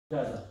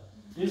Gaza.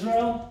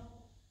 Israel,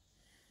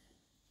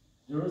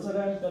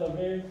 Jerusalem, Tel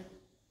Aviv,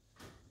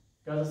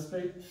 Gaza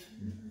Strip,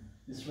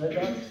 this red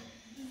dot,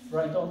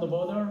 right on the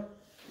border,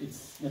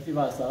 it's Netiv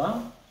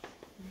HaAsara.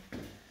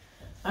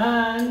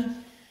 And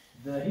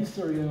the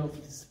history of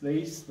this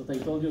place that I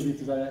told you,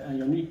 it is a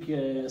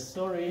unique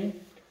story.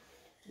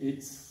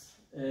 It's,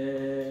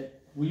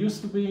 we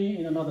used to be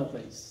in another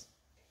place.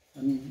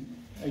 And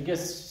I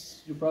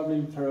guess you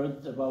probably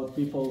heard about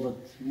people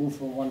that move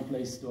from one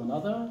place to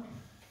another,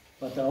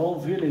 but a whole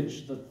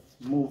village that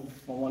moved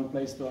from one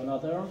place to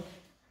another,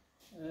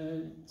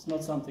 it's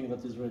not something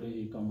that is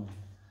really common.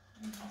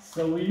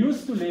 So we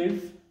used to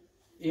live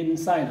in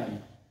Sinai.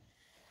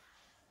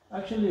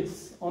 Actually,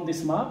 it's on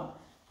this map.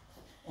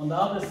 On the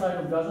other side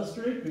of Gaza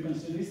Strip, you can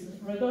see this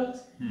red dot.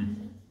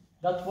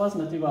 That was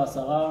Netiv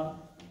HaAsara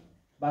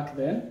back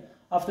then.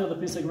 After the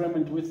peace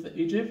agreement with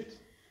Egypt,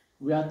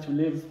 we had to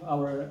leave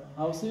our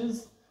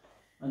houses.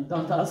 And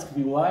don't ask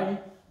me why,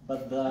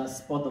 but the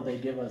spot that they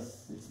gave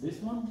us is this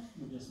one.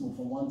 We just moved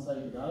from one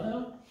side to the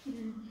other.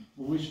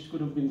 We wish it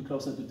could have been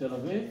closer to Tel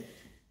Aviv,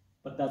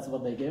 but that's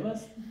what they gave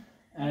us.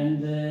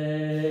 And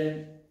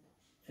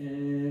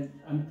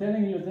I'm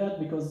telling you that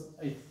because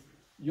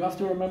you have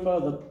to remember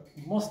that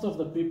most of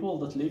the people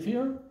that live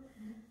here,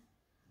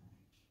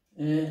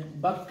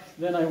 back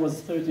then I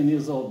was 13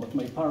 years old, but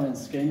my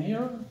parents came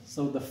here,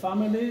 so the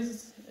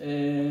families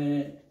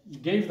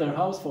gave their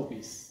house for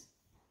peace.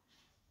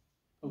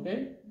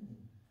 Okay?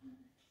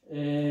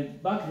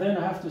 Back then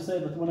I have to say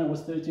that when I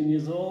was 13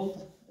 years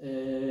old,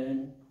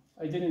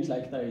 I didn't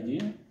like the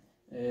idea.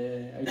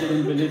 I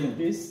didn't believe in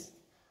peace.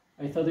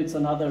 I thought it's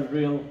another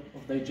drill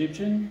of the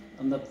Egyptian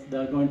and that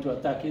they're going to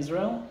attack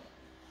Israel.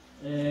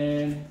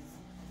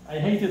 I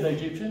hated the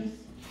Egyptians.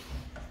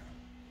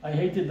 I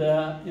hated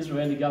the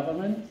Israeli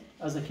government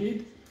as a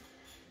kid.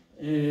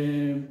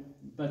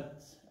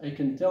 But I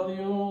can tell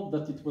you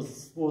that it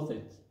was worth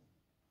it.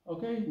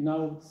 Okay,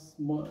 now it's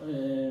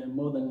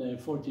more than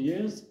 40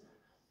 years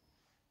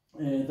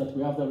that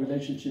we have the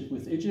relationship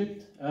with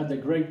Egypt. I had a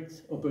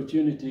great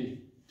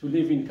opportunity to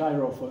live in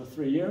Cairo for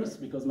 3 years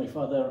because my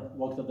father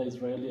worked at the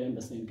Israeli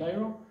embassy in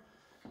Cairo.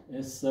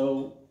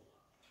 So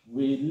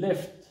we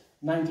left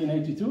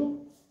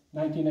 1982,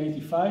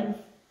 1985.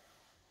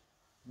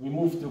 We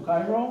moved to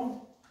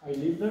Cairo. I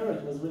lived there.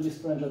 It was really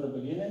strange at the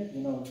beginning,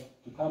 you know,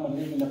 to come and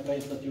live in a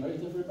place that you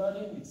hate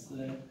everybody.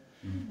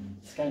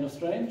 It's kind of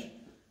strange.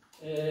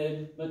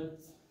 But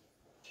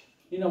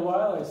in a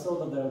while I saw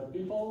that there are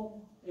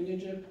people in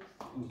Egypt,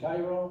 in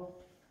Cairo,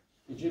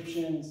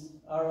 Egyptians,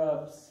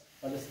 Arabs,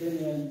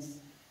 Palestinians,